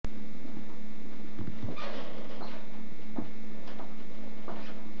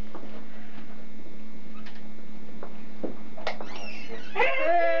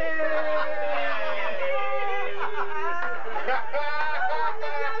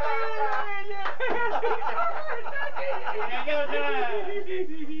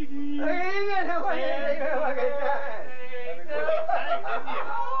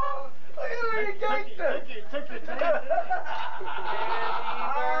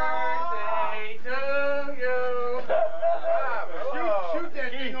Shoot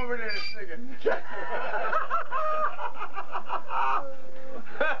that thing over there to sing it.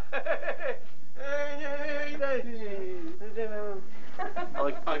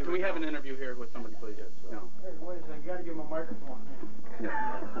 Can we have an interview here with somebody, please? Yes. No. Wait a second, you gotta give him a microphone.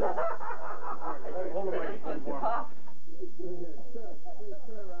 Yeah. Hold the microphone for him. Please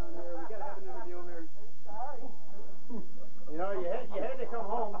turn around here. We gotta have an interview here. Sorry. You know, you had to come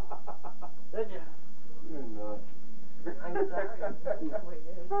home, didn't you? You're not. I'm sorry.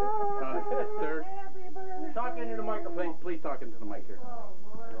 Sir, Talk into the microphone. please talk into the mic here.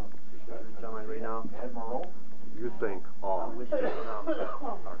 Someone right now? Admiral? You think all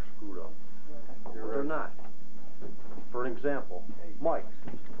are screwed up. They're not. For an example, Mike,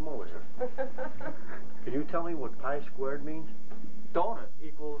 come over here. Can you tell me what pi squared means? Donut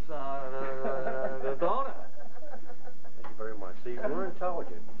equals the donut. Thank you very much. See, we're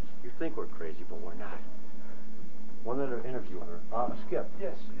intelligent. You think we're crazy, but we're not. One other interviewer. Skip.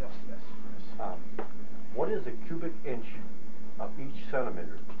 Yes. What is a cubic inch of each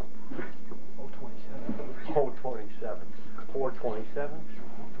centimeter? 0.27. 427?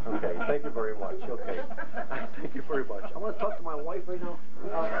 Okay, thank you very much. Okay. Thank you very much. I want to talk to my wife right now.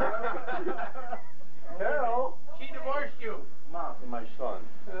 Carol! She divorced you. Mom and my son.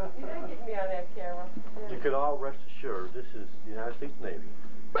 You didn't get me on that camera. You can all rest assured this is the United States Navy.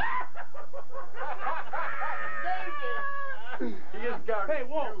 He is guarding. Hey,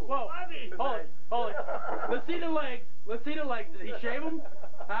 whoa. Hold it. Let's see the legs. Did he shave them?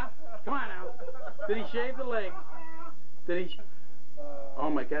 Huh? Come on now. Did he shave the legs? Did he? Oh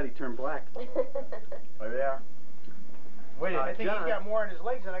my God, he turned black. Oh yeah. Wait, I think John. he's got more on his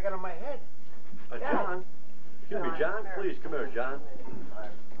legs than I got on my head. John. Excuse me, John. Please come here, John.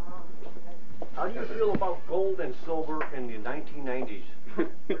 How do you feel about gold and silver in the 1990s?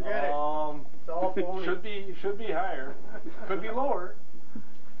 Forget it. It's all phony. Should be higher. Could be lower,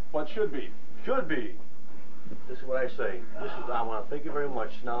 but should be. Should be. This is what I say. I want to thank you very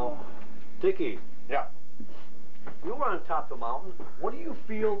much. Now, Dickie. Yeah. You were on top of the mountain. What do you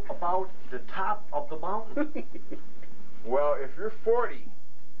feel about the top of the mountain? Well, if you're 40,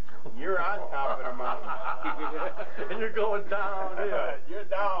 you're on top of the mountain. And you're going down. Yeah. You're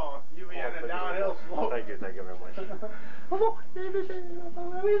down. You be on a downhill slope. Thank you very much.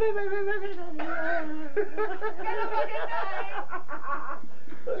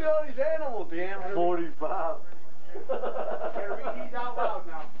 Look at all these animals, damn. 45. Gotta read these out loud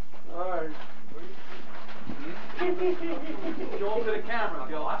now. All right. Show them to the camera,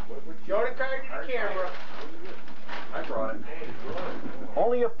 Gil. Show the card to the camera. I brought it.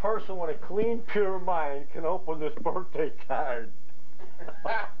 Only a person with a clean, pure mind can open this birthday card.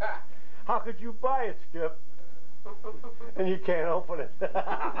 How could you buy it, Skip? And you can't open it. What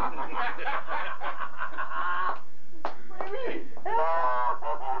do you mean?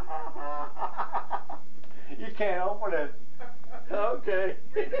 You can't open it. Okay.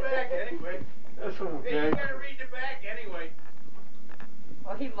 Read the back anyway. That's okay. Hey, you gotta read the back anyway.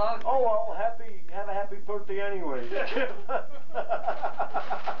 Well, he loves Oh well, have a happy birthday anyway.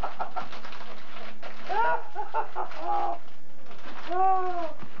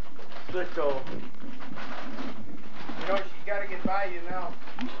 Sicko. You know, she's gotta get by you now.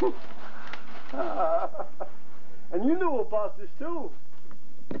 And you knew about this too.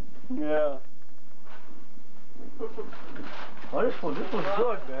 Yeah. Oh, this was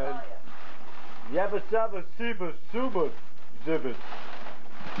good, man. Yabba sabba seeba suba zibbit.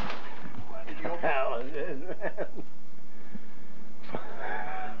 What the hell is this, man?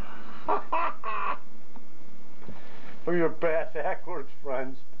 For your bass backwards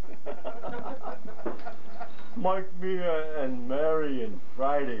friends. Mike, Mia, and Mary, and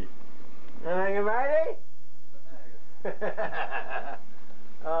Friday. Anything Friday?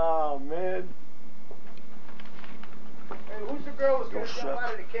 Oh, man. Hey, who's the girl that's gonna jump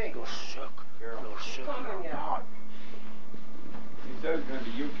out of the cake? Go shook. Carol. Go shook. He said it's gonna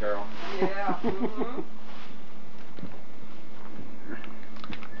be you, Carol. Yeah.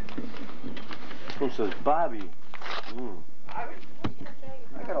 This is Bobby. I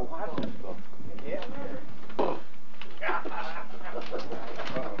gotta watch this stuff. Yeah.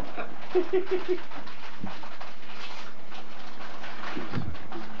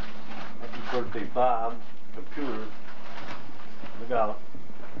 Happy birthday, Bob. Computer. Look out.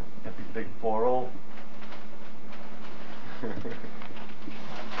 Happy big 4-0.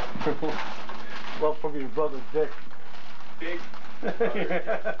 Well, from your brother Dick. Big.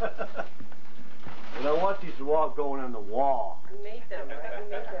 And I want these to all going on the wall. You made them, right? You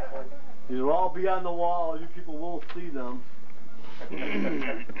made that one. These will all be on the wall. You people won't see them.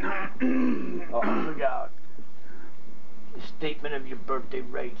 Oh, look out. Statement of your birthday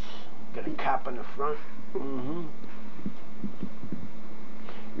rates. Got a cap on the front. Mm-hmm.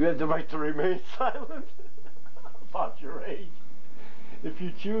 You have the right to remain silent about your age. If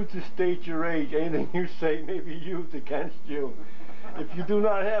you choose to state your age, anything you say may be used against you. If you do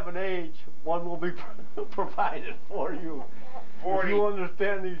not have an age, one will be provided for you. 40. If you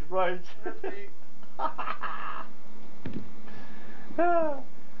understand these rights.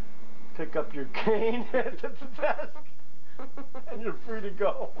 Pick up your cane at the desk, and you're free to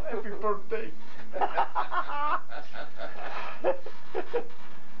go. Happy birthday.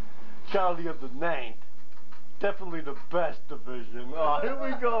 Charlie of the 9th. Definitely the best division. Oh, here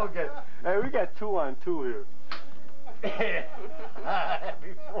we go again. Hey, we got 2 on 2 here.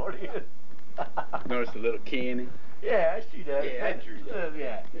 Happy 40th. Notice the little cannon? Yeah, I see that. Yeah, I drew that.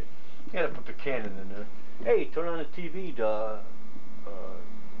 Yeah. You gotta put the cannon in there. Hey, turn on the TV. The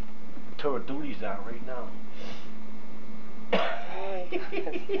Tour of Duty's on right now.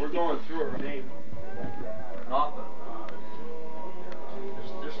 We're going through it. Name. Nothing.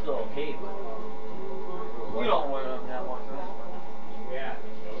 They're still okay, but we don't wear them that much. Yeah.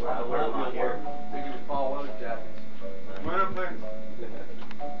 I wear them out here. They give us fall weather jackets. Wear them things.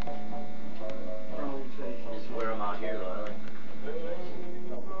 Just wear them out here, though. Like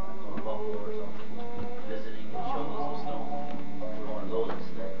Buffalo or something. Visiting and showing us some snow. One of those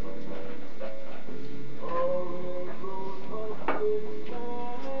instead.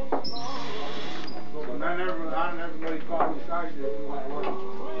 Not everybody caught beside you.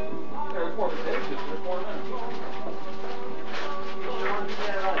 There's 4 minutes. There's 4 minutes.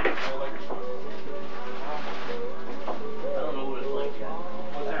 I don't know what it's like yet.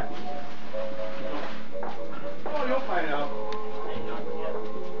 What's that? Oh, you'll find out. Ain't nothing yet.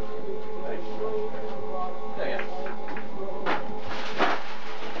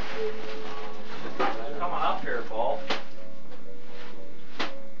 Come on up here, Paul.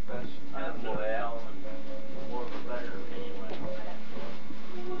 I have no Al and more of a better anyway.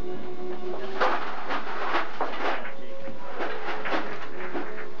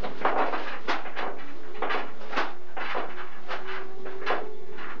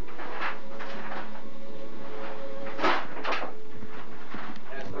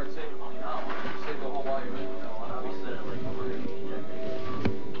 And start saving money now. Save the whole while you're in. I'll be sitting like over here.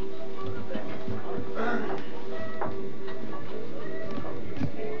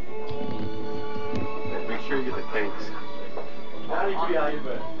 Make sure you get the tanks. How do you feel? How you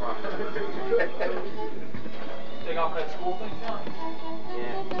been? Take off that school thing, Shawn?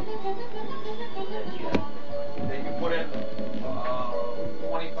 They can put in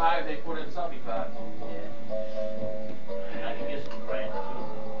 25, they put in 75. And I can get some grants too.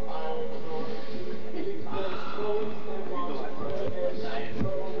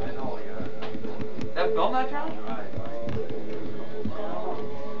 I know, yeah. That film that, John? Right.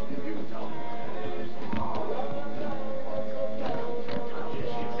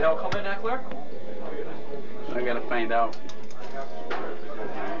 They'll come in that clerk? I gotta find out.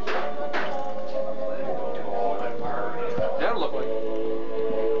 That'll look like.